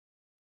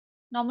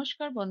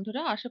নমস্কার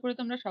বন্ধুরা, আশা করি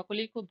তোমরা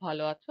সকলেই খুব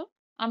ভালো আছো।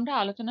 আমরা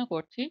আলোচনা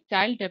করছি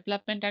চাইল্ড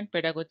ডেভেলপমেন্ট অ্যান্ড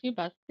পেডাগজি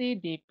বা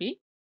সিডিপি,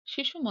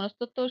 শিশু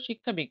মনস্তত্ত্ব ও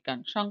শিক্ষা বিজ্ঞান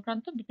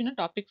সংক্রান্ত বিভিন্ন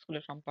টপিকস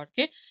গুলো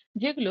সম্পর্কে,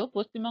 যেগুলো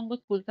পশ্চিমবঙ্গ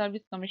স্কুল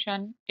সার্ভিস কমিশন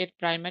এর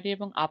প্রাইমারি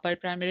এবং আপার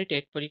প্রাইমারি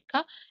টেট পরীক্ষা,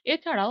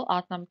 এছাড়াও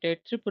আসাম টেট,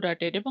 ত্রিপুরা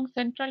টেট এবং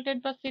সেন্ট্রাল টেট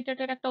বা সিটেট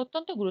এর একটা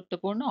অত্যন্ত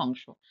গুরুত্বপূর্ণ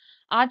অংশ।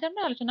 আজ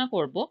আমরা আলোচনা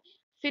করব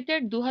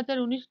সিটেট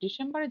 2019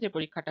 ডিসেম্বরে যে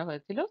পরীক্ষাটা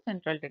হয়েছিল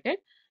সেন্ট্রাল টেটের,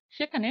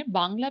 সেখানে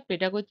বাংলা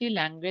পেডাগজি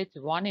ল্যাঙ্গুয়েজ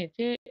 1 এ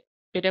যে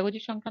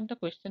পেডাগজি সংক্রান্ত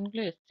কোয়েশ্চেন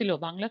গুলো এসেছিল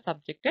বাংলা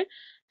সাবজেক্টের,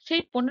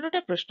 সেই 15টা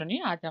প্রশ্ন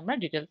নিয়ে আজ আমরা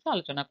ডিটেলসে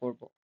আলোচনা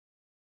করব।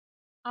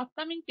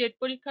 আপকামিং টেট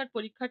পরীক্ষার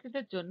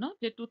পরীক্ষার্থীদের জন্য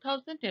যে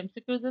 2000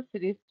 এমসিকিউজ এর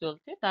সিরিজ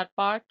চলছে, তার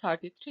পার্ট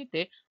 33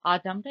 তে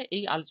আজ আমরা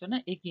এই আলোচনা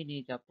এগিয়ে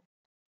নিয়ে যাব।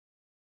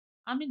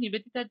 আমি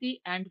নিবেদিতা দি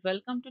and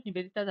welcome to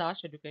Nivedita Das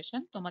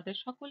education. তোমাদের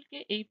সকলকে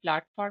এই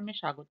প্ল্যাটফর্মে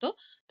স্বাগত।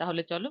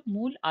 তাহলে চলো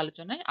মূল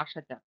আলোচনায়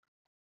আসা যাক।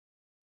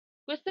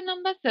 কোয়েশ্চেন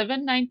নাম্বার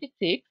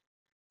 796,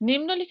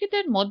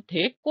 নিম্নলিখিতের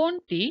মধ্যে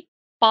কোনটি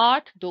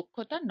পাঠ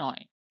দক্ষতা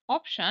নয়?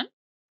 অপশন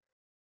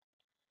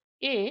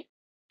এ,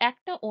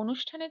 একটা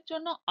অনুষ্ঠানের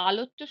জন্য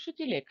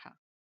আলোচ্যসূচি লেখা।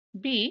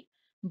 বি,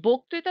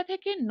 বক্তৃতা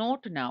থেকে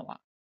নোট নেওয়া।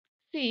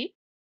 সি,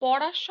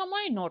 পড়ার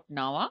সময় নোট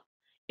নেওয়া।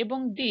 এবং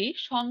ডি,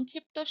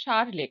 সংক্ষিপ্ত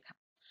সার লেখা।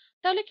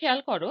 তাহলে খেয়াল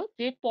করো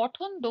যে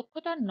পঠন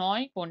দক্ষতা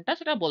নয় কোনটা,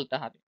 সেটা বলতে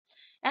হবে।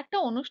 একটা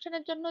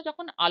অনুষ্ঠানের জন্য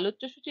যখন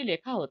আলোচ্যসূচি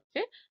লেখা হচ্ছে,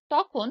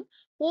 তখন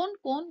কোন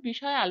কোন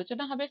বিষয়ে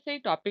আলোচনা হবে সেই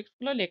টপিকস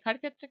গুলো লেখার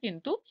ক্ষেত্রে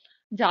কিন্তু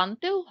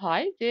জানতেও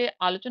হয় যে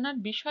আলোচনার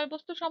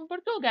বিষয়বস্তু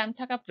সম্পর্কেও জ্ঞান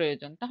থাকা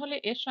প্রয়োজন। তাহলে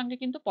এর সঙ্গে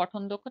কিন্তু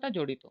পঠন দক্ষতা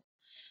জড়িত।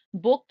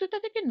 বক্তৃতা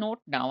থেকে নোট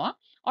নেওয়া,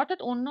 অর্থাৎ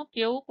অন্য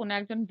কেউ কোনো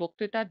একজন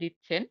বক্তৃতা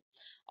দিচ্ছেন,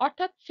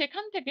 অর্থাৎ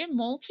সেখান থেকে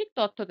মৌখিক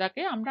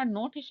তথ্যটাকে আমরা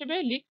নোট হিসেবে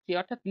লিখছি,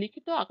 অর্থাৎ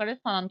লিখিত আকারে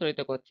স্থানান্তরিত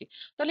করছি।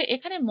 তাহলে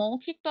এখানে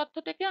মৌখিক তথ্য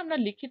থেকে আমরা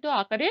লিখিত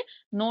আকারে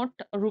নোট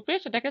রূপে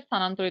সেটাকে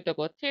স্থানান্তরিত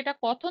করছি। এটা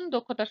কথন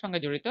দক্ষতার সঙ্গে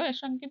জড়িত, এর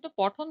সঙ্গে কিন্তু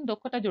পঠন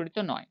দক্ষতা জড়িত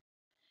নয়।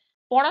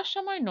 পড়ার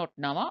সময় নোট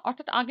নেওয়া,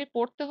 অর্থাৎ আগে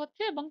পড়তে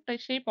হচ্ছে এবং তাই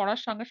সেই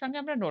পড়ার সঙ্গে সঙ্গে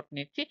আমরা নোট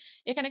নিচ্ছি,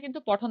 এখানে কিন্তু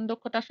পঠন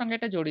দক্ষতার সঙ্গে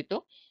এটা জড়িত।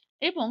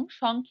 এবং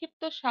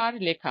সংক্ষিপ্ত সার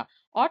লেখা,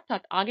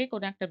 অর্থাৎ আগে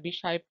কোনো একটা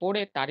বিষয়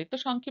পড়ে তারই তো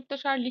সংক্ষিপ্ত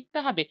সার লিখতে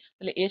হবে,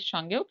 তাহলে এর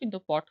সঙ্গেও কিন্তু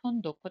পঠন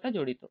দক্ষতা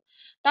জড়িত।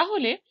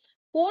 তাহলে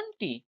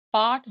কোনটি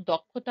পাঠ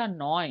দক্ষতা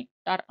নয়?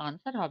 তার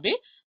আনসার হবে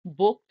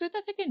বক্তৃতা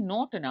থেকে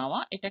নোট নেওয়া।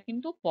 এটা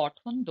কিন্তু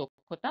পঠন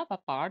দক্ষতা বা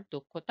পাঠ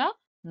দক্ষতা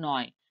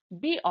নয়।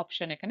 বি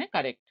অপশন এখানে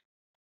কারেক্ট।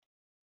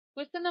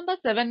 কোয়েশ্চেন নাম্বার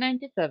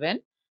 797,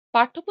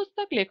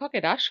 পাঠ্যপুস্তক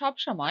লেখকেরা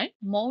সবসময়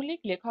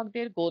মৌলিক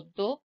লেখকদের গদ্য,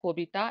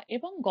 কবিতা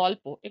এবং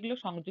গল্প এগুলো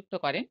সংযুক্ত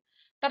করেন।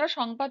 তারা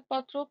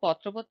সংবাদপত্র,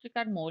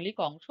 পত্রপত্রিকার মৌলিক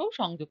অংশও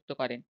সংযুক্ত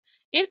করেন।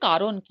 এর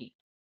কারণ কি?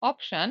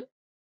 অপশন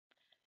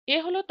এ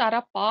হলো তারা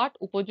পাঠ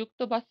উপযুক্ত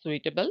বা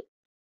সুইটেবল,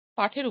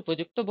 পাঠের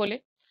উপযুক্ত বলে।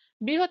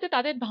 বি হচ্ছে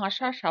তাদের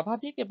ভাষা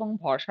স্বাভাবিক এবং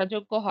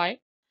ভরসাযোগ্য হয়।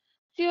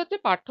 সি হচ্ছে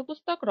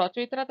পাঠ্যপুস্তক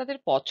রচয়িতারা তাদের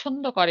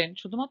পছন্দ করেন,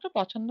 শুধুমাত্র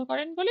পছন্দ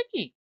করেন বলে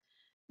কি।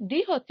 ডি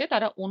হচ্ছে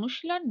তারা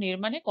অনুশীলন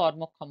নির্মাণে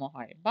কর্মক্ষম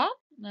হয় বা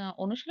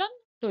অনুশীলন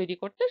তৈরি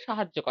করতে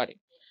সাহায্য করে।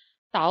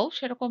 তাও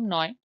সেরকম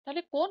নয়।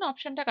 তাহলে কোন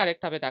অপশনটা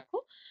কারেক্ট হবে দেখো।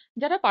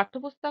 যারা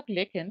পাঠ্যপুস্তক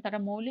লেখেন তারা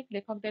মৌলিক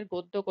লেখকদের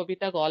গদ্য,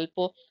 কবিতা, গল্প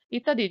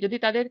ইত্যাদি যদি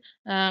তাদের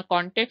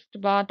কনটেক্সট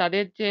বা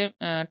তাদের যে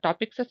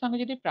টপিকস এর সঙ্গে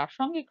যদি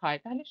প্রাসঙ্গিক হয়,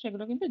 তাহলে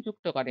সেগুলো কিন্তু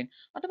যুক্ত করেন।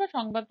 অথবা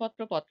সংবাদপত্র,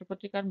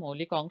 পত্রপত্রিকার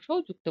মৌলিক অংশও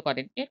যুক্ত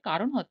করেন। এর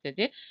কারণ হচ্ছে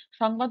যে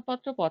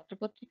সংবাদপত্র,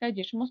 পত্রপত্রিকায়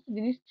যে সমস্ত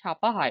জিনিস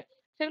ছাপা হয়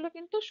সেগুলো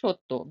কিন্তু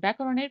সত্য,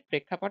 ব্যাকরণের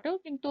প্রেক্ষাপটেও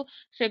কিন্তু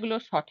সেগুলো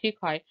সঠিক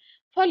হয়।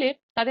 ফলে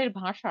তাদের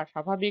ভাষা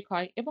স্বাভাবিক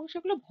হয় এবং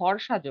সেগুলো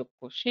ভরসাযোগ্য।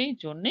 সেই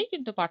জন্যই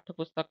কিন্তু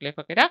পাঠ্যপুস্তক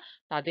লেখকেরা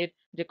তাদের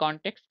যে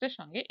কনটেক্সট এর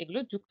সঙ্গে এগুলো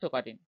যুক্ত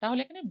করেন। তাহলে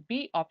এখানে বি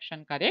অপশন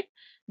কারেক্ট,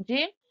 যে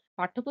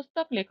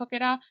পাঠ্যপুস্তক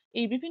লেখকেরা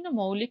এই বিভিন্ন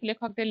মৌলিক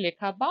লেখকদের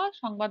লেখা বা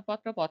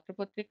সংবাদপত্র,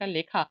 পত্রপত্রিকার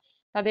লেখা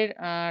তাদের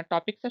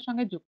টপিকস এর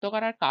সঙ্গে যুক্ত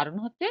করার কারণ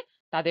হচ্ছে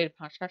তাদের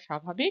ভাষা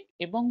স্বাভাবিক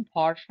এবং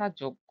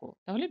ভরসাযোগ্য।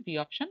 তাহলে B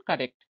option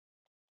correct.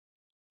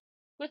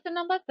 Question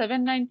number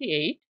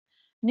 798,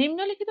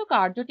 নিম্নলিখিত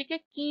কার্যটিকে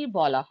কি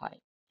বলা হয়?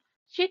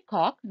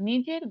 শিক্ষক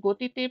নিজের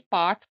গতিতে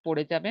পাঠ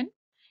পড়ে যাবেন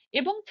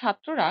এবং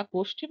ছাত্ররা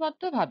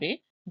গোষ্ঠীবদ্ধভাবে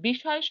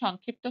বিষয়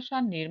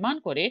সংক্ষিপ্তসার নির্মাণ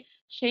করে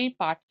সেই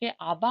পাঠকে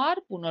আবার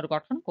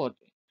পুনর্গঠন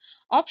করবে।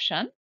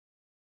 অপশন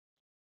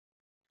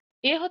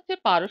এ হচ্ছে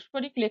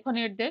পারস্পরিক লেখ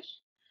নির্দেশ।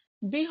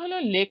 বি হলো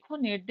লেখ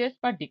নির্দেশ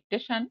বা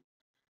ডিকটেশন।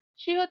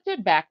 সি হচ্ছে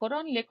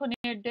ব্যাকরণ লেখ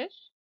নির্দেশ।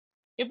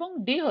 এবং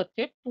ডি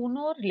হচ্ছে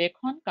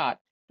পুনর্লেখন কাজ।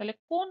 তাহলে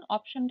কোন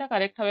অপশনটা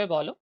কারেক্ট হবে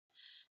বলো।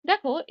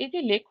 দেখো, এই যে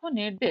লেখ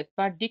নির্দেশ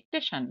বা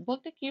ডিকটেশন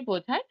বলতে কি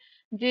বোঝায়,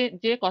 যে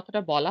যে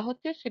কথাটা বলা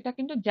হচ্ছে সেটা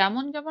কিন্তু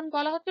যেমন যেমন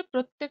বলা হচ্ছে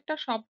প্রত্যেকটা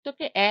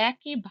শব্দকে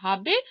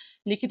একইভাবে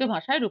লিখিত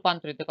ভাষায়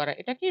রূপান্তরিত করা,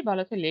 এটাকেই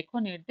বলা হচ্ছে লেখ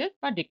নির্দেশ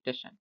বা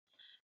ডিকটেশন।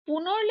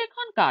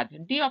 পুনর্লেখন কাজ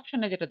ডি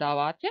অপশনে যেটা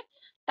দেওয়া আছে,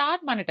 তার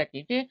মানেটা কি,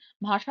 যে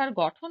ভাষার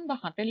গঠন বা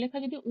হাতের লেখা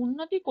যদি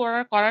উন্নতি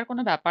করার করার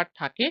কোনো ব্যাপার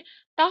থাকে,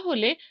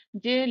 তাহলে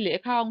যে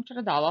লেখা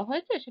অংশটা দেওয়া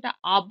হয়েছে সেটা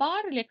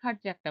আবার লেখার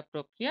যে একটা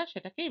প্রক্রিয়া,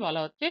 সেটাকেই বলা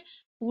হচ্ছে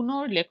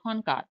পুনর্লেখন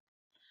কাজ।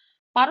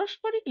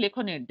 পারস্পরিক লেখ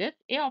নির্দেশ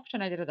এ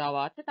অপশনে যেটা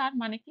দেওয়া আছে, তার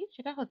মানে কি,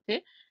 সেটা হচ্ছে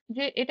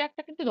যে এটা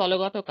একটা কিন্তু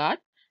দলগত কাজ,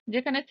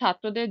 যেখানে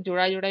ছাত্রদের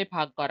জোড়ায় জোড়ায়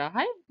ভাগ করা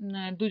হয়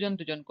দুজন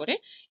দুজন করে,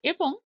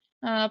 এবং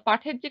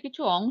পাঠের যে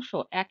কিছু অংশ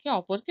একে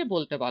অপরকে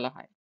বলতে বলা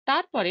হয়।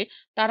 তারপরে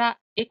তারা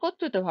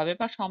একত্রিতভাবে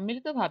বা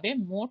সম্মিলিতভাবে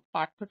মোট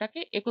পাঠ্যটাকে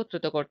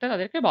একত্রিত করতে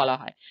তাদেরকে বলা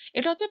হয়।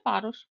 এটা হচ্ছে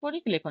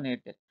পারস্পরিক লেখন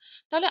নির্দেশ।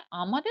 তাহলে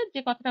আমাদের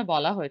যে কথাটা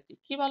বলা হয়েছে,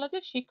 কি বলা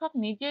যায়, শিক্ষক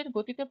নিজের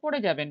গতিতে পড়ে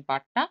যাবেন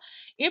পাঠটা,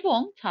 এবং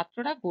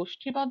ছাত্ররা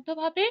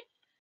গোষ্ঠীবদ্ধভাবে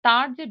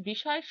তার যে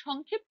বিষয়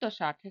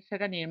সংক্ষিপ্তসার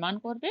সেটা নির্মাণ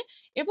করবে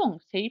এবং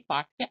সেই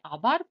পাঠকে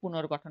আবার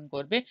পুনর্গঠন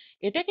করবে।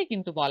 এটাকে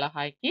কিন্তু বলা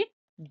হয় কি,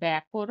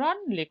 ব্যাকরণ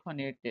লেখন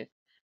নির্দেশ।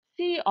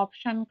 C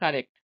option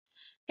correct.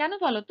 কেন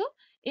বলতো?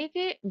 এই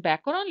যে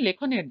ব্যাকরণ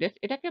লেখন নির্দেশ,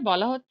 এটাকে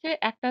বলা হচ্ছে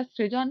একটা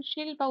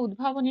সৃজনশীল বা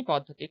উদ্ভাবনী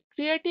পদ্ধতি,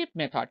 ক্রিয়েটিভ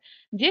মেথড,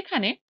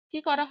 যেখানে কি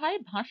করা হয়,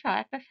 ভাষা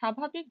একটা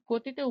স্বাভাবিক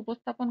গতিতে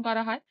উপস্থাপন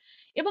করা হয়,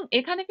 এবং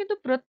এখানে কিন্তু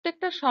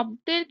প্রত্যেকটা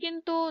শব্দের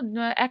কিন্তু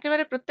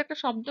একেবারে প্রত্যেকটা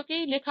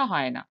শব্দকেই লেখা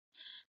হয় না,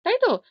 তাই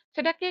তো?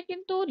 সেটাকে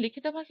কিন্তু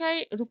লিখিত ভাষায়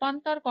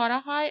রূপান্তর করা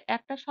হয়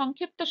একটা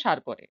সংক্ষিপ্তসার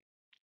করে।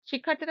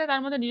 শিক্ষার্থীরা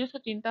তার মধ্যে নিজস্ব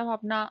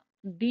চিন্তাভাবনা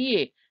দিয়ে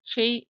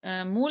সেই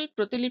মূল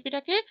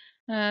প্রতিলিপিটাকে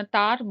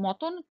তার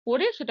মতন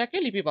করে সেটাকে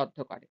লিপিবদ্ধ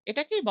করে।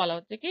 এটাকেই বলা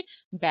হচ্ছে কি,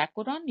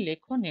 ব্যাকরণ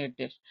লেখন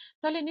নির্দেশ।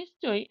 তাহলে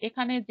নিশ্চয়ই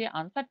এখানে যে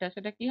আনসারটা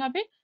সেটা কি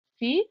হবে?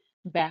 সি,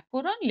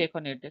 ব্যাকরণ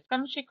লেখন নির্দেশ।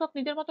 কারণ শিক্ষক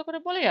নিজের মতো করে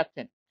বলে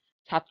যাচ্ছেন।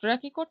 ছাত্ররা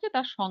কি করছে?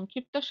 তার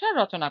সংক্ষিপ্তসার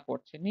রচনা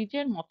করছে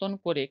নিজের মতন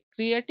করে,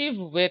 ক্রিয়েটিভ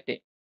ওয়েতে।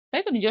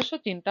 তাই তো? নিজস্ব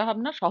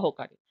চিন্তাভাবনা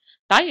সহকারে।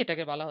 তাই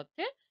এটাকে বলা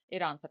হচ্ছে,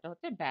 এর আনসারটা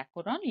হচ্ছে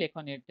ব্যাকরণ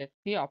লেখন নির্দেশ।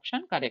 C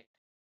option correct.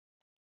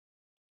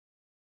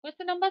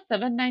 Question number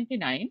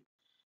 799,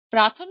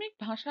 প্রাথমিক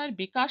ভাষার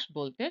বিকাশ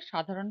বলতে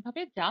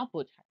সাধারণভাবে যা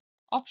বোঝায়।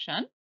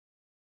 অপশন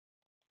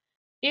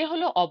এ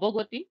হলো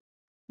অবগতি,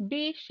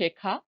 বি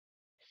শেখা,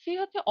 সি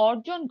হচ্ছে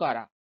অর্জন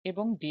করা,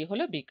 এবং ডি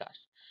হলো বিকাশ।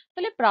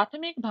 তাহলে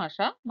প্রাথমিক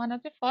ভাষা মানে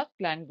হচ্ছে ফার্স্ট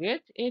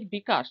ল্যাঙ্গুয়েজ, এর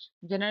বিকাশ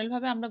জেনারেল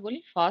ভাবে আমরা বলি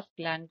ফার্স্ট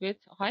ল্যাঙ্গুয়েজ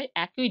হয়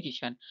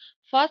অ্যাকুইজিশন।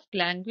 ফার্স্ট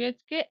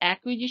ল্যাঙ্গুয়েজকে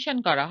অ্যাকুইজিশন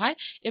করা হয়,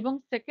 এবং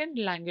সেকেন্ড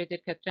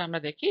ল্যাঙ্গুয়েজের ক্ষেত্রে আমরা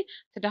দেখি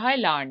সেটা হয়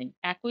লার্নিং,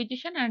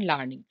 অ্যাকুইজিশন অ্যান্ড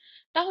লার্নিং।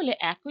 তাহলে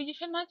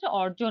অ্যাকুইজিশন মানে হচ্ছে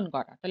অর্জন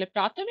করা। তাহলে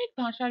প্রাথমিক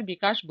ভাষার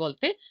বিকাশ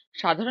বলতে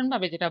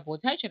সাধারণভাবে যেটা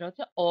বোঝায় সেটা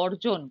হচ্ছে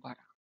অর্জন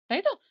করা,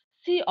 তাই তো?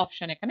 সি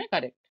অপশন এখানে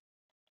কারেক্ট।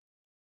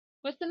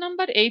 কোয়েশ্চেন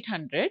নাম্বার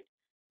 800,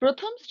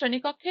 প্রথম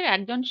শ্রেণীকক্ষের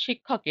একজন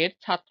শিক্ষকের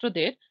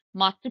ছাত্রদের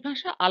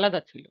মাতৃভাষা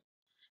আলাদা ছিল।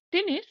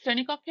 তিনি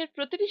শ্রেণীকক্ষের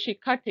প্রতিটি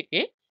শিক্ষার্থীকে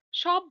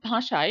সব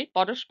ভাষায়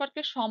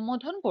পরস্পরকে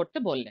সম্বোধন করতে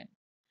বললেন।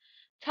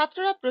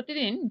 ছাত্ররা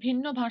প্রতিদিন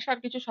ভিন্ন ভাষার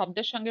কিছু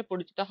শব্দের সঙ্গে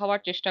পরিচিত হওয়ার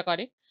চেষ্টা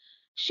করে।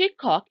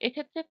 শিক্ষক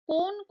এক্ষেত্রে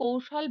কোন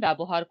কৌশল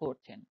ব্যবহার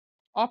করছেন?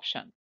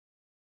 অপশন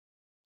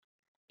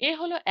এ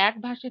হলো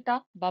একভাষিতা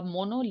বা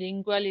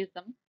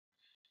মনোলিঙ্গুয়ালিজম,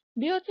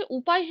 বি হচ্ছে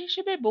উপায়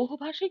হিসেবে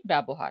বহুভাষিক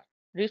ব্যবহার,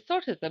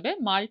 রিসোর্স হিসেবে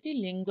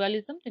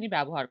মাল্টিলিঙ্গুয়ালিজম তিনি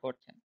ব্যবহার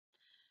করছেন,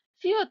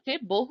 সি হচ্ছে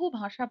বহু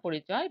ভাষা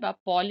পরিচয় বা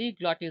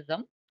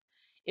পলিগ্লটিজম,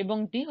 এবং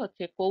ডি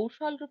হচ্ছে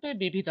কৌশল রূপে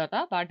বিবিধতা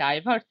বা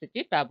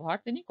ডাইভার্সিটির ব্যবহার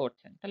তিনি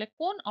করছেন। তাহলে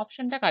কোন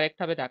অপশনটা কারেক্ট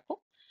হবে দেখো।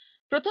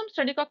 প্রথম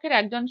শ্রেণীকক্ষের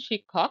একজন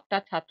শিক্ষক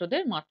তার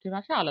ছাত্রদের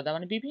মাতৃভাষা আলাদা,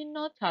 মানে বিভিন্ন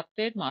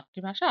ছাত্রের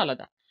মাতৃভাষা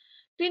আলাদা।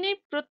 তিনি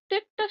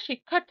প্রত্যেকটা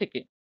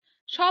শিক্ষার্থীকে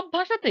সব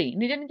ভাষাতেই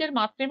নিজের নিজের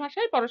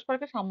মাতৃভাষায়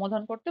পরস্পরকে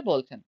সম্বোধন করতে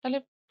বলছেন। তাহলে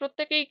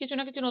প্রত্যেকেই কিছু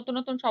না কিছু নতুন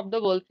নতুন শব্দ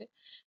বলছে।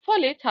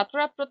 ফলে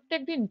ছাত্ররা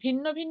প্রত্যেকদিন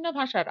ভিন্ন ভিন্ন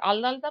ভাষার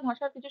আলাদা আলাদা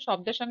ভাষার কিছু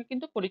শব্দের সঙ্গে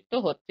কিন্তু পরিচিত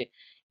হচ্ছে।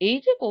 এই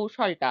যে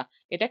কৌশলটা,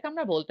 এটাকে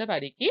আমরা বলতে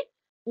পারি কি,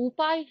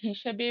 উপায়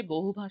হিসেবে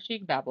বহুভাষিক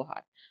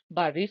ব্যবহার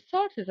বা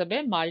রিসোর্স হিসেবে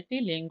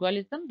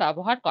মাল্টিলিঙ্গুয়ালিজম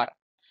ব্যবহার করা।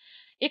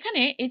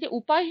 এখানে এই যে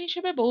উপায়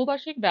হিসেবে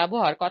বহুভাষিক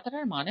ব্যবহার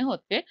কথাটার মানে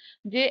হচ্ছে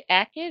যে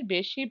একের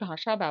বেশি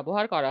ভাষা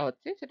ব্যবহার করা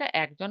হচ্ছে, সেটা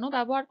একজনও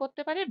ব্যবহার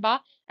করতে পারে বা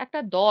একটা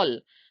দল,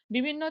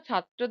 বিভিন্ন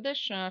ছাত্রদের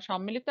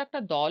সম্মিলিত একটা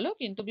দলও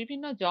কিন্তু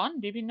বিভিন্ন জন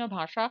বিভিন্ন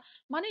ভাষা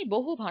মানে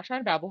বহু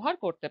ভাষার ব্যবহার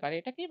করতে পারে।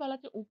 এটাকেই বলা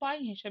হচ্ছে উপায়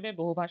হিসেবে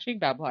বহুভাষিক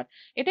ব্যবহার।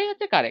 এটাই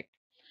হচ্ছে কারেক্ট।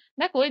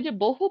 দেখো এই যে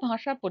বহু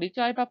ভাষা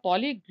পরিচয় বা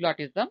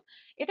পলিগ্লটিজম,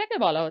 এটাকে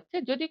বলা হচ্ছে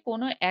যদি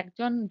কোনো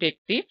একজন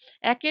ব্যক্তি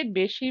একের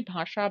বেশি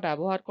ভাষা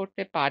ব্যবহার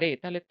করতে পারে,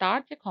 তাহলে তার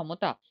যে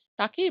ক্ষমতা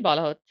তাকেই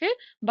বলা হচ্ছে,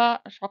 বা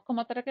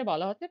সক্ষমতাটাকে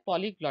বলা হচ্ছে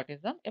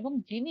পলিগ্লটিজম, এবং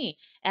যিনি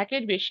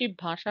একের বেশি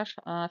ভাষা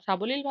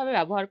সাবলীলভাবে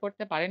ব্যবহার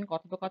করতে পারেন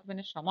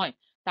কথোপকথনের সময়,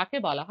 তাকে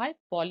বলা হয়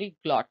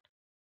পলিগ্লট।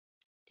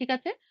 ঠিক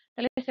আছে?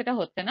 তাহলে সেটা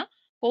হচ্ছে না।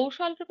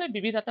 কৌশল রূপে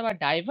বিবিধতা বা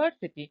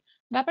ডাইভার্সিটি,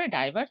 ব্যাপারে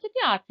ডাইভার্সিটি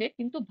আছে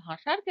কিন্তু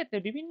ভাষার ক্ষেত্রে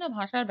বিভিন্ন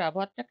ভাষার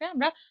ব্যবহারটাকে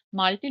আমরা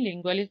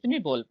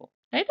মাল্টিলিঙ্গুয়ালিজমই বলবো।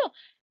 তাই তো?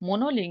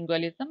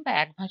 মনোলিঙ্গুয়ালিজম বা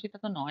একভাষিতা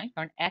তো নয়,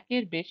 কারণ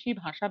একের বেশি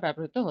ভাষা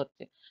ব্যবহৃত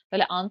হচ্ছে।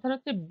 তাহলে আনসার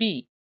হচ্ছে বি,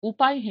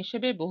 উপায়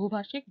হিসেবে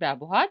বহুভাষিক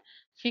ব্যবহার।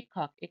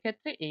 শিক্ষক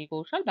এক্ষেত্রে এই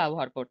কৌশল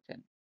ব্যবহার করছেন।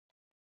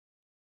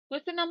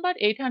 কোয়েশ্চেন নাম্বার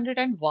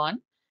 801,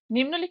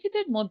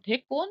 নিম্নলিখিতের মধ্যে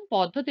কোন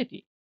পদ্ধতিটি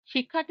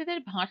শিক্ষার্থীদের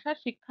ভাষা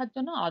শিক্ষার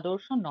জন্য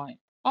আদর্শ নয়?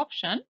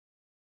 অপশন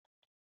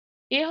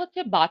এ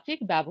হচ্ছে বাচিক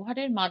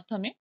ব্যবহারের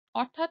মাধ্যমে,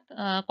 অর্থাৎ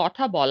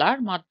কথা বলার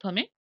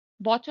মাধ্যমে,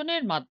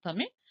 বচনের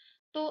মাধ্যমে,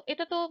 তো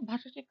এটা তো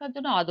ভাষা শিক্ষার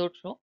জন্য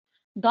আদর্শ।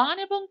 গান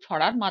এবং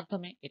ছড়ার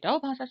মাধ্যমে, এটাও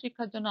ভাষা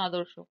শিক্ষার জন্য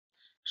আদর্শ।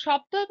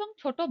 শব্দ এবং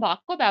ছোট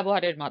বাক্য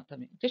ব্যবহারের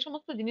মাধ্যমে যে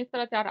সমস্ত জিনিস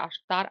তারা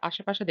তার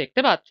আশেপাশে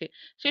দেখতে পাচ্ছে,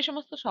 সে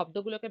সমস্ত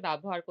শব্দগুলোকে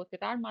ব্যবহার করছে,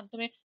 তার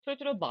মাধ্যমে ছোট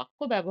ছোট বাক্য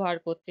ব্যবহার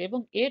করছে এবং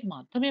এর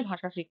মাধ্যমে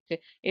ভাষা শিখছে।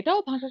 এটাও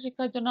ভাষা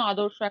শিক্ষার জন্য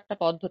আদর্শ একটা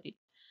পদ্ধতি।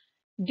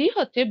 ডি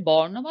হচ্ছে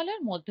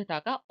বর্ণমালার মধ্যে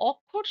থাকা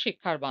অক্ষর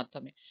শিক্ষার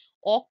মাধ্যমে।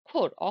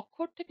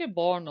 অক্ষর থেকে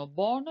বর্ণ,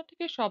 বর্ণ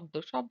থেকে শব্দ,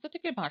 শব্দ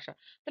থেকে ভাষা।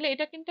 তাহলে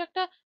এটা কিন্তু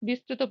একটা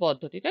বিস্তৃত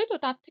পদ্ধতি, তাই তো?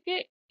 তার থেকে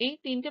এই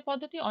 ৩ টে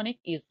পদ্ধতি অনেক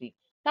ইজি।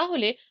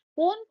 তাহলে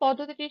কোন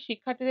পদ্ধতিটি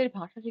শিক্ষার্থীদের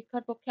ভাষা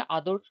শিক্ষার পক্ষে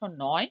আদর্শ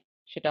নয়?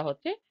 সেটা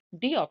হচ্ছে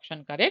ডি অপশন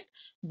কারেক্ট।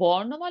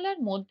 বর্ণমালার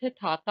মধ্যে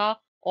থাকা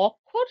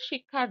অক্ষর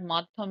শিক্ষার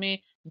মাধ্যমে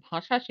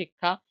ভাষা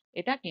শিক্ষা,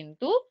 এটা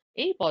কিন্তু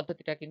এই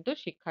পদ্ধতিটা কিন্তু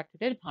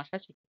শিক্ষার্থীদের ভাষা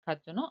শিক্ষার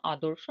জন্য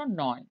আদর্শ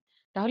নয়।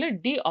 তাহলে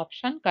D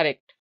option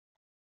correct.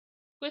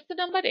 Question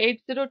number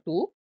 802,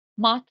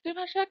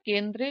 মাতৃভাষা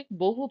কেন্দ্রিক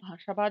বহু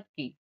ভাষাবাদ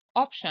কি?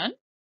 অপশন: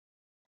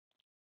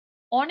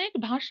 অনেক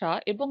ভাষা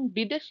এবং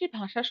বিদেশি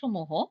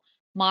ভাষাসমূহ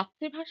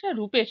মাতৃভাষা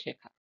রূপে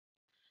শেখা।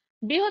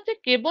 বি হচ্ছে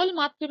কেবল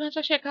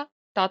মাতৃভাষা শেখা,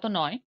 তা তো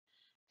নয়।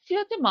 সি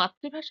হচ্ছে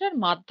মাতৃভাষার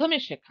মাধ্যমে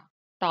শেখা,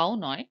 তাও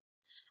নয়।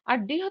 আর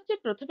ডি হচ্ছে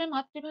প্রথমে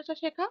মাতৃভাষা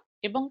শেখা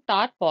এবং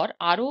তারপর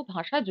আরো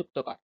ভাষা যুক্ত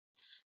করা।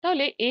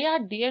 তাহলে এ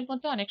আর ডি এর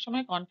মধ্যে অনেক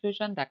সময়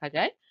কনফিউশন দেখা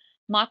যায়।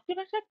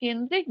 মাতৃভাষা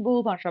কেন্দ্রিক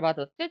বহু ভাষাবাদ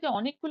হচ্ছে যে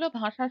অনেকগুলো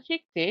ভাষা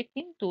শিখছে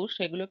কিন্তু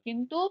সেগুলো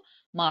কিন্তু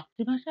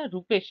মাতৃভাষা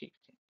রূপে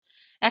শিখছে।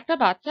 একটা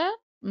বাচ্চা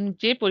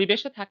যে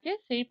পরিবেশে থাকে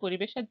সেই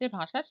পরিবেশের যে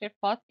ভাষা সে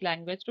ফার্স্ট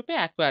ল্যাঙ্গুয়েজ রূপে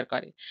অ্যাকোয়ার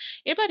করে।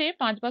 এবারে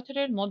 ৫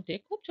 বছরের মধ্যে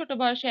খুব ছোট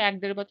বয়সে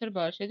 ১-১.৫ বছর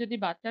বয়সে যদি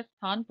বাচ্চার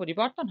স্থান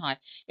পরিবর্তন হয়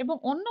এবং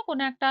অন্য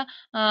কোনো একটা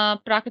আ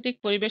প্রাকৃতিক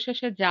পরিবেশে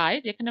সে যায়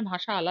যেখানে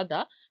ভাষা আলাদা,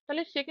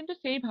 তাহলে সে কিন্তু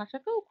সেই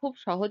ভাষাকেও খুব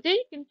সহজেই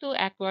কিন্তু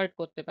অ্যাকোয়ার্ড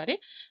করতে পারে।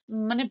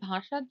 মানে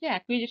ভাষার যে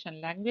অ্যাকুইজিশন,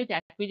 ল্যাঙ্গুয়েজ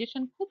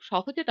অ্যাকুইজিশন খুব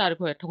সহজে তার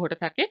ঘটে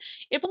থাকে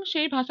এবং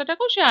সেই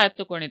ভাষাটাকেও সে আয়ত্ত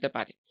করে নিতে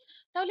পারে।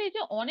 তাহলে এই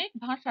যে অনেক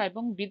ভাষা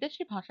এবং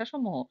বিদেশি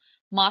ভাষাসমূহ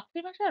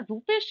মাতৃভাষা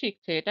রূপে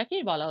শিখছে,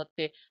 এটাকেই বলা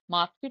হচ্ছে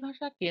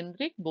মাতৃভাষা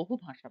কেন্দ্রিক বহু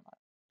ভাষাবাদ।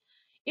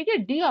 এই যে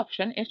ডি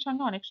অপশন এর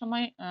সঙ্গে অনেক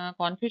সময়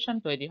কনফিউশন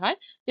তৈরি হয়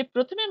যে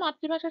প্রথমে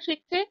মাতৃভাষা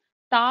শিখছে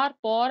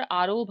তারপর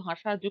আরো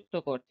ভাষা যুক্ত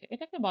করছে।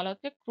 এটাকে বলা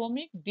হচ্ছে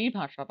ক্রমিক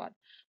দ্বিভাষাবাদ।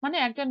 মানে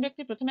একজন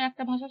ব্যক্তি প্রথমে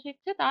একটা ভাষা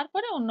শিখছে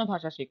তারপরে অন্য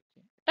ভাষা শিখছে।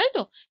 তাই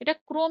তো? এটা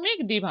ক্রমিক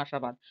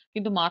দ্বিভাষাবাদ।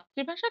 কিন্তু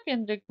মাতৃভাষা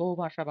কেন্দ্রিক বহু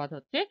ভাষাবাদ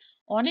হচ্ছে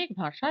অনেক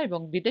ভাষা এবং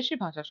বিদেশি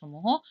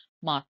ভাষাসমূহ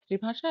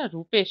মাতৃভাষা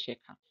রূপে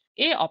শেখা।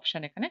 এ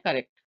অপশন এখানে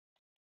কারেক্ট।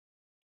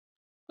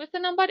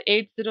 কোয়েশ্চেন নাম্বার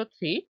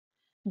 803,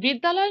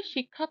 বিদ্যালয়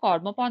শিক্ষা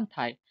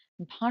কর্মপন্থায়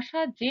ভাষা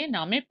যে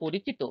নামে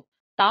পরিচিত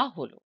তা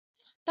হলো।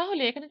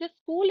 তাহলে এখানে যে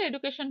স্কুল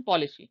এডুকেশন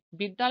পলিসি,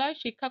 বিদ্যালয়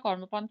শিক্ষা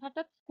কর্মপন্থা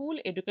অর্থাৎ স্কুল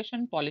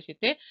এডুকেশন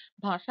পলিসিতে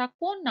ভাষা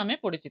কোন নামে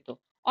পরিচিত?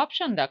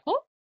 অপশন দেখো।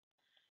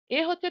 এ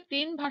হচ্ছে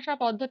 ৩ ভাষা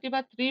পদ্ধতি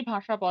বা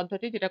ত্রিভাষা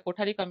পদ্ধতি যেটা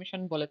কোঠারি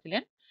কমিশন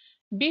বলেছিলেন।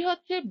 বি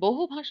হচ্ছে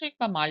বহুভাষিক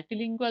বা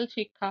মাল্টিলিঙ্গুয়াল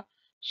শিক্ষা।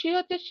 সি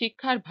হচ্ছে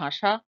শিক্ষার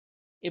ভাষা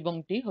এবং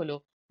ডি হলো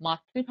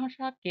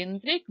মাতৃভাষা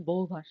কেন্দ্রিক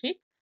বহুভাষিক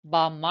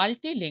বা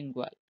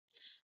মাল্টিলিঙ্গুয়াল।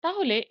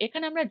 তাহলে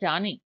এখানে আমরা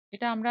জানি,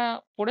 এটা আমরা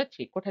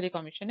পড়েছি কোঠারি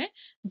কমিশনে,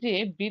 যে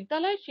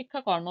বিদ্যালয়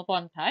শিক্ষা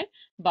কর্মপন্থায়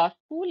বা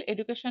স্কুল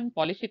এডুকেশন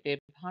পলিসিতে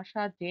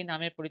ভাষা যে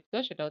নামে পরিচিত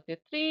সেটা হচ্ছে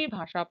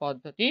ত্রিভাষা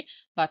পদ্ধতি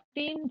বা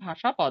 ৩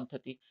 ভাষা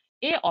পদ্ধতি।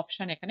 এ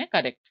অপশন এখানে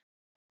কারেক্ট।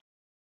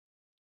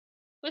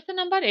 কোয়েশ্চেন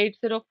নাম্বার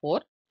 804,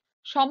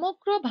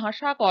 সমগ্র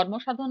ভাষা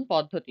কর্মসাধন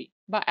পদ্ধতি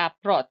বা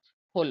অ্যাপ্রোচ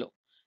হলো।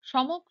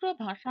 সমগ্র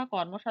ভাষা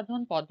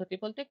কর্মসাধন পদ্ধতি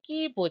বলতে কি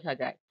বোঝা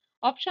যায়?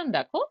 অপশন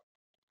দেখো।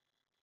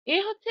 এ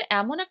হচ্ছে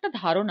এমন একটা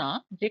ধারণা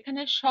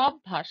যেখানে সব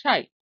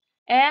ভাষাই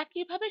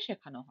একইভাবে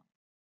শেখানো হয়।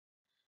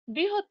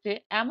 বি হচ্ছে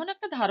এমন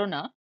একটা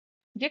ধারণা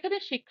যেখানে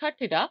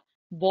শিক্ষার্থীরা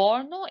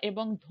বর্ণ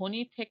এবং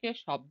ধ্বনি থেকে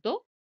শব্দ,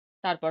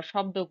 তারপর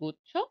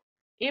শব্দগুচ্ছ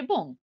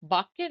এবং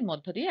বাক্যের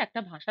মধ্য দিয়ে একটা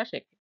ভাষা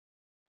শেখে।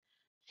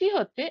 সি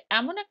হচ্ছে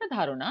এমন একটা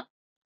ধারণা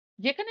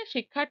যেখানে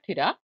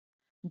শিক্ষার্থীরা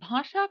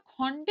ভাষা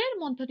খণ্ডের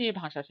মধ্য দিয়ে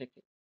ভাষা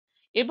শেখে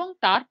এবং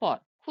তারপর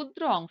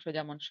ক্ষুদ্র অংশ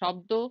যেমন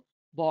শব্দ,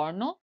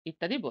 বর্ণ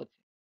ইত্যাদি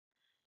বোঝে।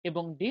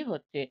 এবং ডি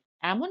হচ্ছে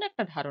এমন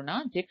একটা ধারণা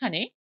যেখানে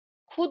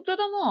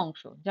ক্ষুদ্রতম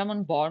অংশ যেমন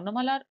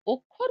বর্ণমালার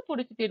অক্ষর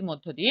পরিচিতির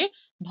মধ্য দিয়ে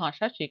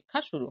ভাষা শিক্ষা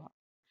শুরু হয়।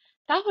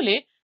 তাহলে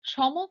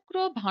সমগ্র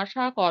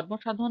ভাষা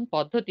কর্মসাধন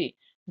পদ্ধতি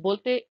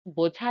বলতে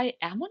বোঝায়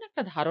এমন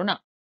একটা ধারণা,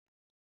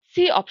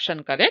 সি অপশন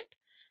কারেক্ট,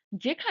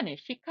 যেখানে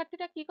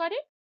শিক্ষার্থীরা কি করে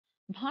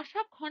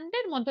ভাষা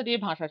খণ্ডের মধ্য দিয়ে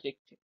ভাষা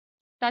শিখছে।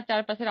 তার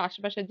চারপাশের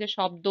আশেপাশের যে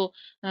শব্দ,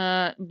 আ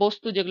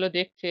বস্তু যেগুলো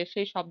দেখছে,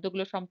 সেই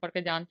শব্দগুলো সম্পর্কে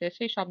জানছে,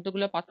 সেই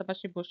শব্দগুলো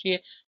পাশাপাশি বসিয়ে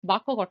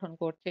বাক্য গঠন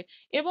করছে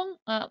এবং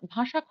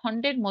ভাষা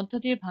খণ্ডের মধ্য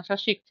দিয়ে ভাষা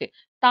শিখছে।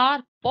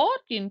 তারপর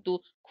কিন্তু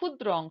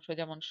ক্ষুদ্র অংশ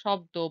যেমন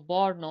শব্দ,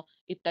 বর্ণ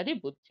ইত্যাদি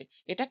বুঝছে।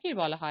 এটাকেই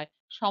বলা হয়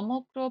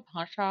সমগ্র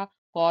ভাষা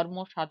কর্ম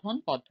সাধন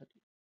পদ্ধতি।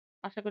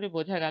 আশা করি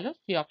বোঝা গেল।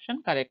 C option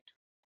correct.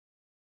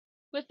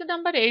 Question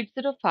number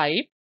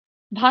 805,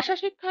 ভাষা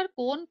শিক্ষার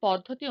কোন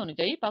পদ্ধতি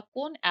অনুযায়ী বা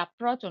কোন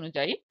অ্যাপ্রোচ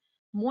অনুযায়ী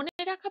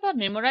মনে রাখা বা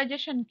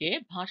মেমোরাইজেশনকে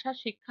ভাষা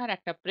শিক্ষার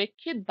একটা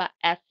প্রেক্ষিত বা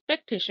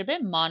অ্যাসপেক্ট হিসেবে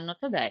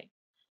মান্যতা দেয়?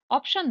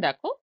 অপশন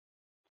দেখো।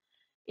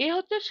 এ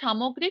হচ্ছে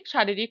সামগ্রিক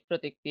শারীরিক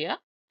প্রতিক্রিয়া।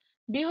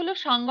 বি হলো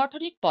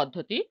সাংগঠনিক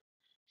পদ্ধতি।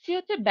 সি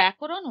হচ্ছে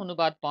ব্যাকরণ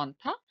অনুবাদ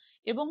পন্থা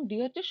এবং ডি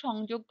হচ্ছে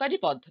সংযোগকারী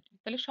পদ্ধতি।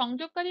 তাহলে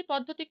সংযোগকারী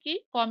পদ্ধতি কি?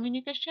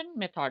 কমিউনিকেশন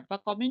মেথড বা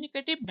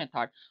কমিউনিকেটিভ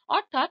মেথড,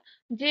 অর্থাৎ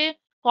যে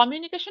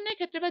কমিউনিকেশনের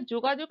ক্ষেত্রে বা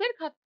যোগাযোগের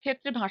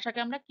ক্ষেত্রে ভাষাকে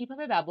আমরা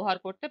কিভাবে ব্যবহার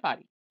করতে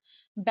পারি।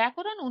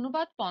 ব্যাকরণ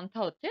অনুবাদ পন্থা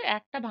হচ্ছে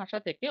একটা ভাষা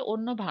থেকে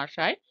অন্য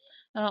ভাষায়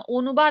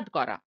অনুবাদ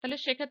করা। তাহলে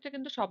সেক্ষেত্রে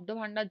কিন্তু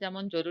শব্দভাণ্ডার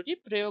যেমন জরুরি,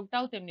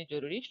 প্রয়োগটাও তেমনি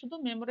জরুরি। শুধু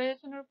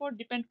মেমোরাইজেশনের উপর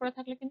ডিপেন্ড করে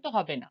থাকলে কিন্তু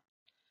হবে না।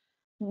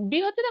 বি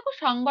হচ্ছে দেখো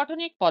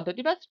সাংগঠনিক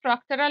পদ্ধতি বা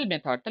স্ট্রাকচারাল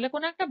মেথড। তাহলে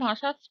কোনো একটা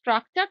ভাষার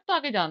স্ট্রাকচার তো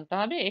আগে জানতে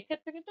হবে,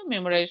 এক্ষেত্রে কিন্তু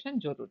মেমোরাইজেশন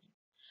জরুরি।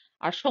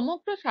 আর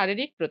সমগ্র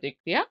শারীরিক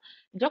প্রতিক্রিয়া,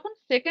 যখন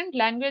সেকেন্ড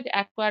ল্যাঙ্গুয়েজ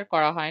অ্যাকোয়ার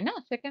করা হয় না,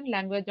 সেকেন্ড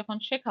ল্যাঙ্গুয়েজ যখন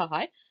শেখা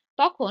হয়,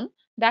 তখন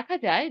দেখা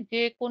যায়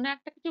যে কোনো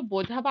একটা কিছু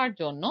বোঝাবার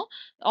জন্য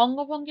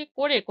অঙ্গভঙ্গি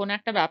করে কোনো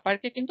একটা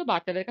ব্যাপারকে কিন্তু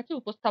বাচ্চাদের কাছে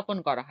উপস্থাপন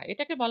করা হয়।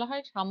 এটাকে বলা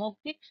হয়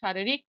সামগ্রিক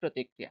শারীরিক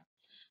প্রতিক্রিয়া।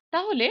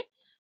 তাহলে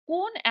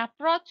কোন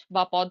অ্যাপ্রোচ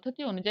বা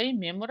পদ্ধতি অনুযায়ী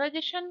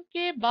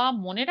মেমোরাইজেশনকে বা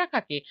মনে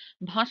রাখাকে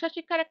ভাষা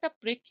শিক্ষার একটা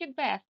প্রেক্ষিত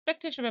বা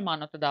অ্যাসপেক্ট হিসেবে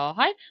মান্যতা দেওয়া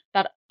হয়,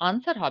 তার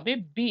আনসার হবে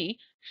বি,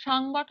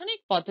 সাংগঠনিক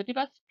পদ্ধতি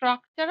বা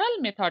স্ট্রাকচারাল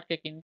মেথডকে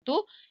কিন্তু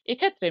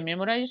এক্ষেত্রে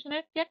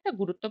মেমোরাইজেশনের কি একটা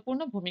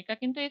গুরুত্বপূর্ণ ভূমিকা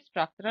কিন্তু এই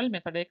স্ট্রাকচারাল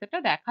মেথডের ক্ষেত্রে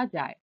দেখা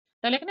যায়।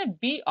 তাহলে এখানে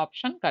B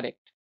option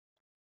correct.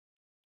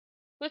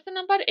 Question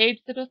number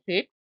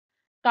 806,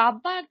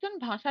 Kavya একজন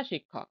ভাষা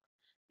শিক্ষক।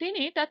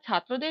 তিনি তার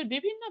ছাত্রদের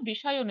বিভিন্ন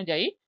বিষয়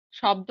অনুযায়ী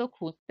শব্দ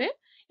খুঁজতে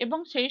এবং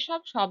সেই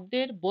সব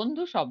শব্দের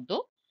বন্ধু শব্দ,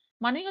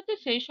 মানে হচ্ছে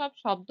সেই সব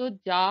শব্দ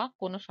যা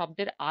কোনো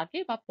শব্দের আগে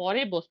বা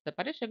পরে বসতে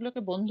পারে, সেগুলোকে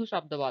বন্ধু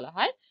শব্দ বলা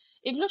হয়,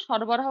 এগুলো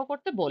সরবরাহ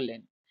করতে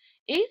বললেন।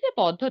 এই যে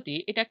পদ্ধতি,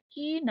 এটা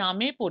কি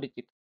নামে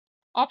পরিচিত?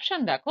 অপশন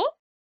দেখো।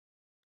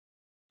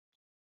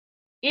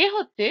 এ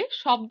হচ্ছে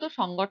শব্দ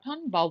সংগঠন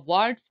বা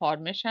ওয়ার্ড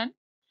ফরমেশন,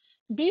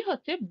 বি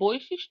হচ্ছে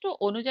বৈশিষ্ট্য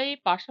অনুযায়ী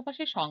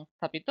পাশাপাশি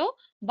সংস্থাপিত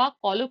বা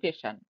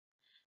কলোকেশন,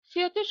 সি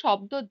হচ্ছে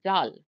শব্দ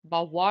জাল বা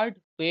ওয়ার্ড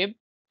ওয়েব,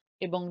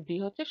 এবং ডি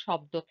হচ্ছে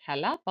শব্দ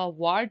খেলা বা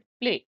ওয়ার্ড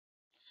প্লে।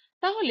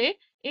 তাহলে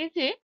এই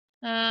যে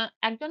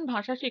একজন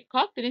ভাষা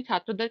শিক্ষক তিনি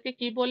ছাত্রদেরকে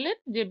কি বললেন,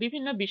 যে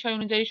বিভিন্ন বিষয়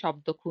অনুযায়ী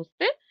শব্দ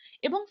খুঁজতে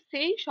এবং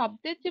সেই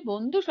শব্দের যে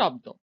বন্ধু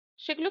শব্দ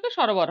সেগুলোকে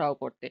সরবরাহ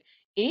করতে,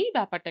 এই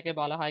ব্যাপারটাকে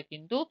বলা হয়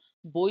কিন্তু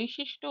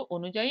বৈশিষ্ট্য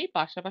অনুযায়ী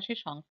পাশাপাশি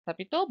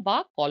সংস্থাপিত বা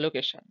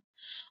কলোকেশন।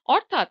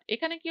 অর্থাৎ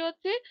এখানে কি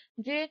হচ্ছে,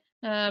 যে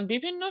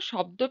বিভিন্ন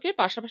শব্দকে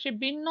পাশাপাশি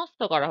বিন্যস্ত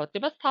করা হচ্ছে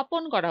বা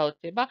স্থাপন করা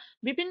হচ্ছে, বা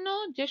বিভিন্ন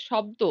যে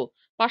শব্দ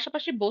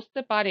পাশাপাশি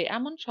বসতে পারে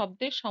এমন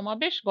শব্দের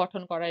সমাবেশ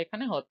গঠন করা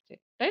এখানে হচ্ছে,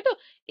 তাই তো?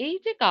 এই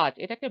যে কাজ,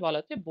 এটাকে বলা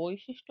হচ্ছে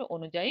বৈশিষ্ট্য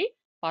অনুযায়ী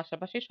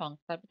পাশাপাশি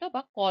সংস্থাপিত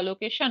বা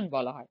কলোকেশন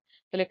বলা হয়।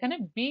 তাহলে এখানে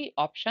B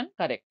option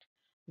correct.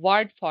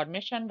 Word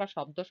formation বা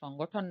শব্দ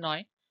সংগঠন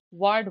নয়,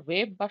 ওয়ার্ড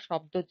ওয়েব বা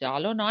শব্দ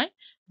জালও নয়,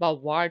 বা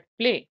ওয়ার্ড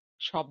প্লে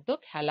শব্দ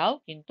খেলাও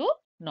কিন্তু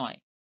নয়।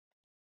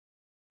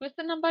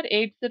 কোয়েশ্চেন নাম্বার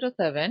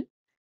 807,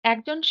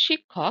 একজন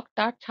শিক্ষক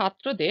তার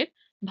ছাত্রদের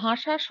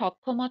ভাষা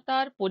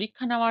সক্ষমতার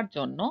পরীক্ষা নেওয়ার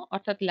জন্য,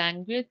 অর্থাৎ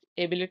ল্যাঙ্গুয়েজ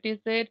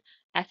এবিলিটিস এর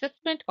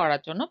অ্যাসেসমেন্ট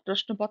করার জন্য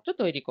প্রশ্নপত্র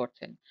তৈরি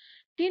করছেন।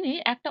 তিনি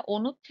একটা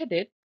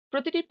অনুচ্ছেদের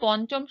প্রতিটি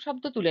পঞ্চম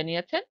শব্দ তুলে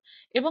নিয়েছেন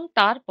এবং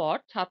তারপর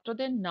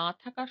ছাত্রদের না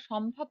থাকা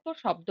সম্ভাব্য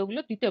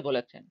শব্দগুলো দিতে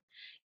বলেছেন।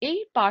 এই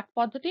পাঠ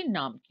পদ্ধতির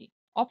নাম কি?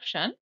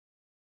 অপশন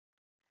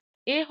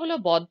এ হলো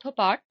বদ্ধ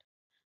পাঠ,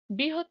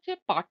 বি হচ্ছে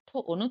পাঠ্য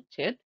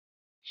অনুচ্ছেদ,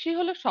 সি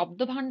হলো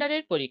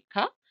শব্দভাণ্ডারের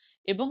পরীক্ষা,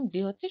 এবং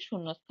ডি হচ্ছে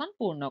শূন্যস্থান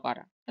পূর্ণ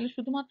করা। তাহলে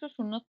শুধুমাত্র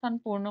শূন্যস্থান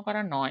পূর্ণ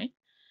করা নয়,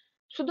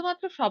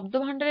 শুধুমাত্র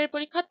শব্দভাণ্ডারের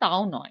পরীক্ষা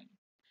তাও নয়,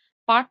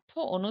 পাঠ্য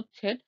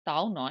অনুচ্ছেদ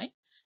তাও নয়।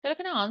 তাহলে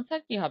এখানে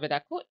আনসার কি হবে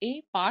দেখো, এই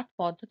পাঠ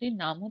পদ্ধতির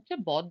নাম হচ্ছে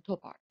বদ্ধ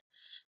পাঠ।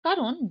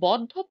 কারণ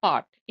বদ্ধ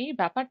পাঠ এই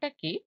ব্যাপারটা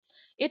কি,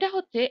 এটা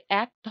হচ্ছে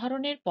এক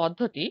ধরনের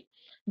পদ্ধতি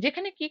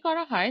যেখানে কি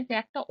করা হয়, যে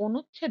একটা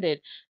অনুচ্ছেদের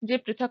যে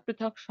পৃথক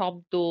পৃথক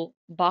শব্দ,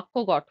 বাক্য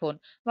গঠন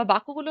বা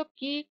বাক্যগুলো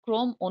কি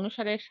ক্রম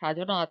অনুসারে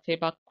সাজানো আছে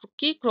বা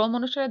কি ক্রম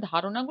অনুসারে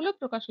ধারণাগুলো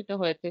প্রকাশিত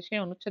হয়েছে সেই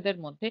অনুচ্ছেদের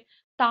মধ্যে,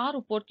 তার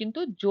উপর কিন্তু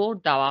জোর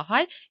দেওয়া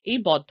হয় এই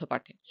বদ্ধ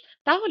পাঠে।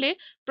 তাহলে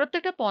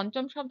প্রত্যেকটা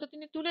পঞ্চম শব্দ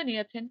তিনি তুলে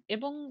নিয়েছেন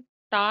এবং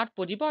তার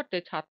পরিবর্তে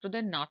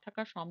ছাত্রদের না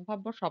থাকা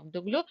সম্ভাব্য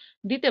শব্দগুলো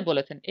দিতে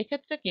বলেছেন।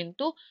 এক্ষেত্রে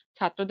কিন্তু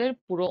ছাত্রদের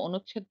পুরো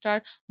অনুচ্ছেদটার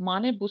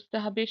মানে বুঝতে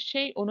হবে,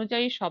 সেই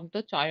অনুযায়ী শব্দ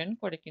চয়ন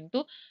করে কিন্তু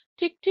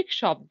ঠিক ঠিক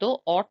শব্দ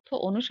অর্থ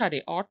অনুসারে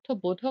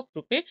অর্থবোধক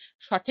রূপে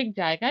সঠিক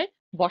জায়গায়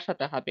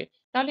বসাতে হবে।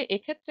 তাহলে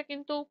এক্ষেত্রে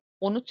কিন্তু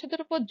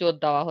অনুচ্ছেদের উপর জোর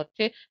দেওয়া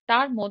হচ্ছে।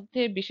 তার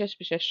মধ্যে বিশেষ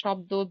বিশেষ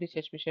শব্দ,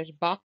 বিশেষ বিশেষ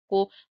বাক্য,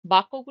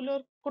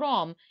 বাক্যগুলোর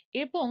ক্রম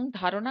এবং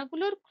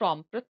ধারণাগুলোর ক্রম,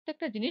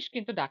 প্রত্যেকটা জিনিস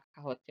কিন্তু দেখা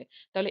হচ্ছে।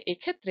 তাহলে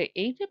এক্ষেত্রে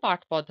এই যে পাঠ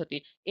পদ্ধতি,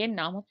 এর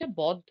নাম হচ্ছে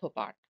বদ্ধ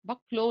পাঠ বা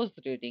ক্লোজড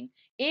রিডিং।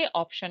 এ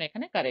অপশন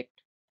এখানে কারেক্ট।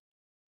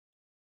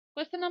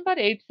 কোয়েশ্চেন নাম্বার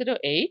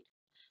 808,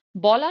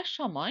 বলার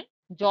সময়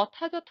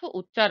যথাযথ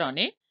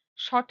উচ্চারণে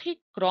সঠিক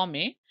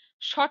ক্রমে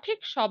সঠিক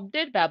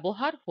শব্দের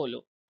ব্যবহার হলো।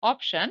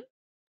 অপশন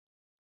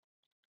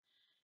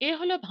এ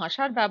হলো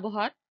ভাষার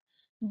ব্যবহার,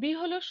 বি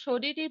হলো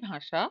শরীরী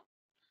ভাষা,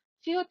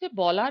 সি হচ্ছে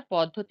বলার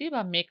পদ্ধতি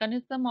বা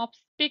মেকানিজম অফ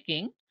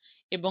স্পিকিং,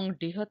 এবং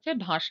ডি হচ্ছে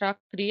ভাষা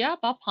ক্রিয়া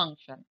বা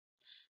ফাংশন।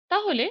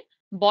 তাহলে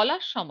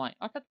বলার সময়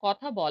অর্থাৎ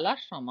কথা বলার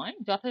সময়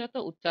যথাযথ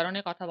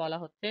উচ্চারণে কথা বলা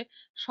হচ্ছে,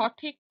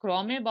 সঠিক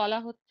ক্রমে বলা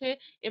হচ্ছে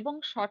এবং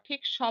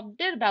সঠিক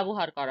শব্দের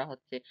ব্যবহার করা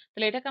হচ্ছে।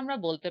 তাহলে এটাকে আমরা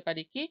বলতে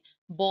পারি কি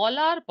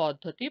বলার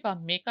পদ্ধতি বা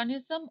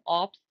mechanism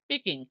of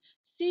speaking.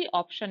 C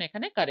option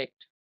এখানে কারেক্ট।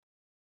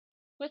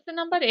 কোয়েশ্চেন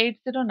নাম্বার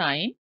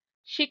 809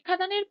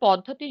 শিক্ষাদানের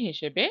পদ্ধতি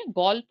হিসেবে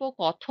গল্প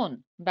কথন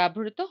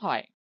ব্যবহৃত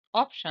হয়।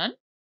 অপশন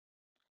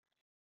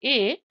এ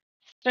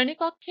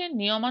শ্রেণীকক্ষে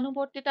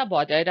নিয়মানুবর্তিতা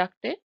বজায়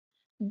রাখতে,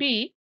 বি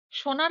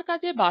শোনার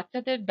কাজে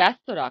বাচ্চাদের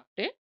ব্যস্ত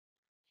রাখতে,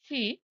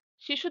 সি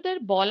শিশুদের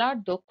বলার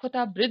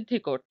দক্ষতা বৃদ্ধি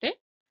করতে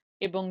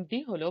এবং ডি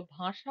হলো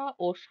ভাষা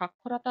ও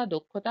সাক্ষরতা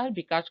দক্ষতার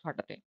বিকাশ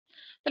ঘটাতে।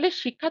 তাহলে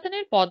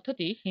শিক্ষাদানের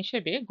পদ্ধতি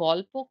হিসেবে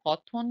গল্প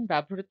কথন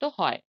ব্যবহৃত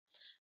হয়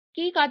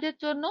কি কাজের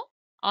জন্য?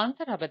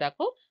 আনসার হবে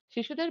দেখো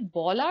শিশুদের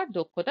বলার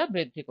দক্ষতা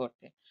বৃদ্ধি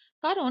করতে।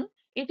 কারণ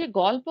এই যে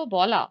গল্প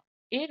বলা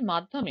এর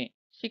মাধ্যমে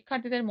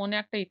শিক্ষার্থীদের মনে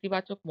একটা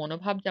ইতিবাচক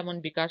মনোভাব যেমন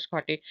বিকাশ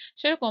ঘটে,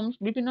 সেরকম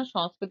বিভিন্ন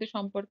সংস্কৃতি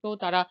সম্পর্কেও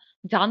তারা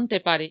জানতে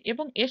পারে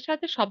এবং এর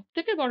সাথে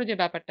সবথেকে বড় যে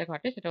ব্যাপারটা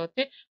ঘটে সেটা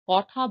হচ্ছে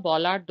কথা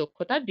বলার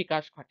দক্ষতার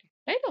বিকাশ ঘটে।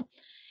 তাই তো?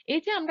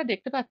 এই যে আমরা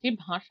দেখতে পাচ্ছি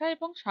ভাষা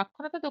এবং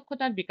সাক্ষরতা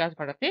দক্ষতার বিকাশ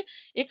ঘটাতে,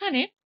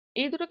 এখানে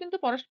এই দুটো কিন্তু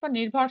পরস্পর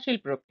নির্ভরশীল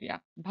প্রক্রিয়া।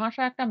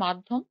 ভাষা একটা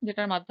মাধ্যম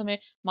যেটার মাধ্যমে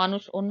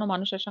মানুষ অন্য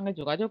মানুষের সঙ্গে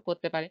যোগাযোগ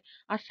করতে পারে।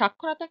 আর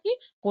সাক্ষরতা কি?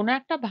 কোনো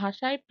একটা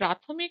ভাষায়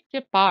প্রাথমিক যে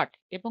পাঠ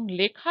এবং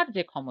লেখার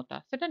যে ক্ষমতা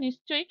সেটা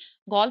নিশ্চয়ই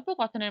গল্প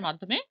কথনের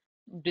মাধ্যমে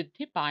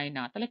বৃদ্ধি পায়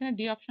না। তাহলে এখানে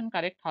ডি অপশন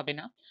কারেক্ট হবে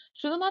না।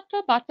 শুধুমাত্র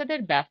বাচ্চাদের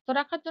ব্যস্ত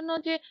রাখার জন্য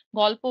যে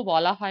গল্প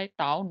বলা হয়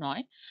তাও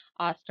নয়।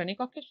 আর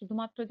শ্রেণীকক্ষে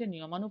শুধুমাত্র যে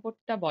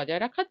নিয়মানুবর্তিতা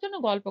বজায় রাখার জন্য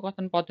গল্প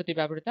কথন পদ্ধতি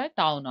ব্যবহৃত হয়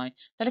তাও নয়।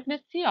 তাহলে এখানে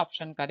সি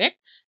অপশন কারেক্ট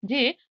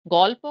যে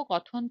গল্প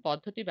কথন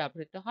পদ্ধতি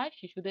ব্যবহৃত হয়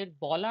শিশুদের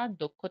বলার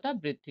দক্ষতা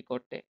বৃদ্ধি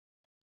করতে।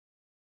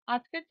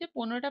 আজকের যে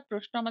 15টা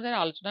প্রশ্ন আমাদের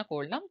আলোচনা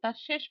করলাম তার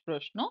শেষ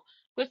প্রশ্ন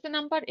কোয়েশ্চেন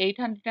নাম্বার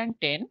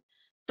 810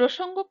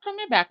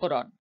 প্রসঙ্গক্রমে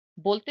ব্যাকরণ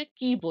বলতে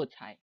কি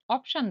বোঝায়?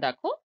 অপশন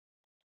দেখো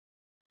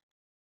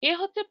এ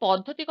হচ্ছে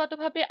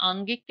পদ্ধতিগতভাবে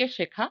আঙ্গিককে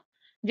শেখা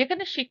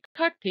যেখানে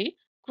শিক্ষার্থী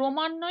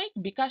ক্রমান্বয়িক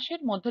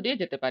বিকাশের মধ্য দিয়ে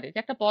যেতে পারে, যে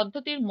একটা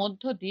পদ্ধতির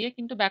মধ্য দিয়ে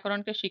কিন্তু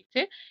ব্যাকরণকে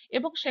শিখছে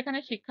এবং সেখানে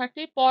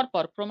শিক্ষার্থী পর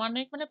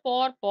ক্রমান্বয়িক মানে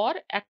পর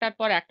একটার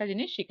পর একটা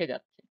জিনিস শিখে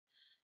যাচ্ছে।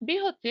 বি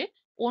হচ্ছে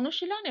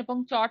অনুশীলন এবং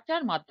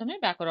চর্চার মাধ্যমে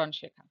ব্যাকরণ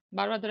শেখা,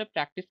 বারবার ধরে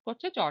প্র্যাকটিস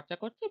করছে, চর্চা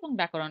করছে এবং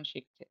ব্যাকরণ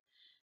শিখছে।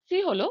 সি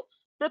হলো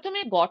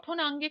প্রথমে গঠন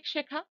আঙ্গিক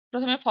শেখা,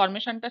 প্রথমে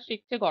ফরমেশনটা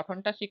শিখছে,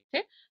 গঠনটা শিখছে,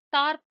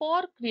 তারপর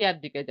ক্রিয়ার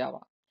দিকে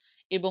যাওয়া।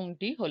 এবং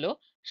ডি হলো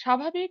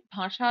স্বাভাবিক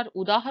ভাষার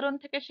উদাহরণ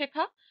থেকে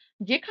শেখা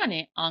যেখানে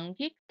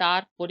আঙ্গিক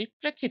তার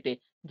পরিপ্রেক্ষিতে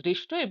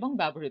দৃষ্ট এবং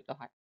ব্যবহৃত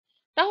হয়।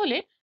 তাহলে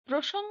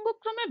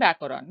প্রসঙ্গক্রমে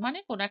ব্যাকরণ মানে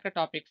কোন একটা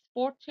টপিকস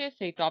পড়ছে,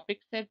 সেই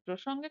টপিকসের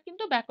প্রসঙ্গে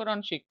কিন্তু ব্যাকরণ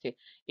শিখছে।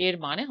 এর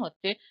মানে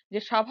হচ্ছে যে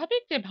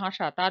স্বাভাবিক যে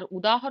ভাষা তার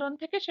উদাহরণ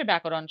থেকে সে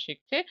ব্যাকরণ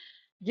শিখছে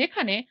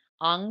যেখানে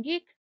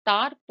আঙ্গিক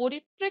তার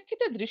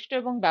পরিপ্রেক্ষিতে দৃষ্ট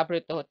এবং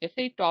ব্যবহৃত হচ্ছে।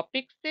 সেই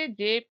টপিকসে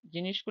যে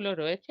জিনিসগুলো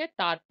রয়েছে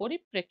তার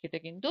পরিপ্রেক্ষিতে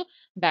কিন্তু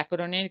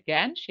ব্যাকরণের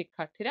জ্ঞান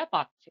শিক্ষার্থীরা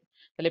পাচ্ছে।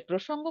 তাহলে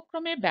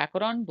প্রসঙ্গক্রমে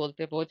ব্যাকরণ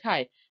বলতে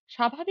বোঝায়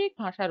স্বাভাবিক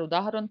ভাষার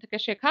উদাহরণ থেকে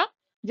শেখা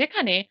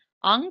যেখানে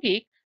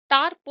আঙ্গিক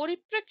তার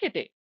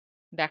পরিপ্রেক্ষিতে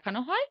দেখানো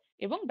হয়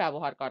এবং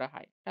ব্যবহার করা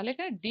হয়। তাহলে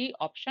এখানে ডি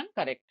অপশন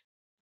কারেক্ট।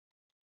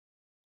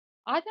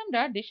 আজ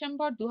আমরা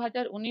ডিসেম্বর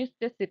 2019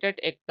 যে সিটেট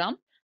এক্সাম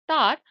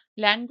তার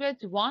ল্যাঙ্গুয়েজ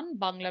 1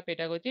 বাংলা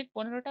পেডাগজির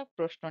 15টা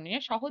প্রশ্ন নিয়ে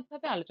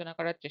সহজভাবে আলোচনা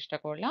করার চেষ্টা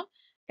করলাম।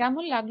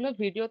 কেমন লাগলো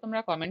ভিডিও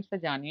তোমরা কমেন্টসে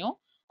জানিও।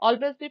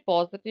 Always be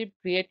positive,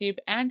 creative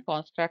and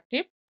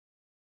constructive.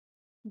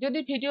 যদি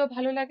ভিডিও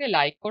ভালো লাগে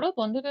লাইক করো,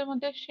 বন্ধুদের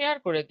মধ্যে শেয়ার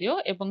করে দিও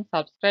এবং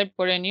সাবস্ক্রাইব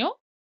করে নিও।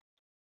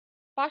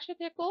 পাশে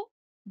থেকো,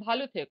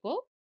 ভালো থেকো।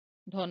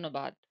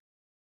 ধন্যবাদ।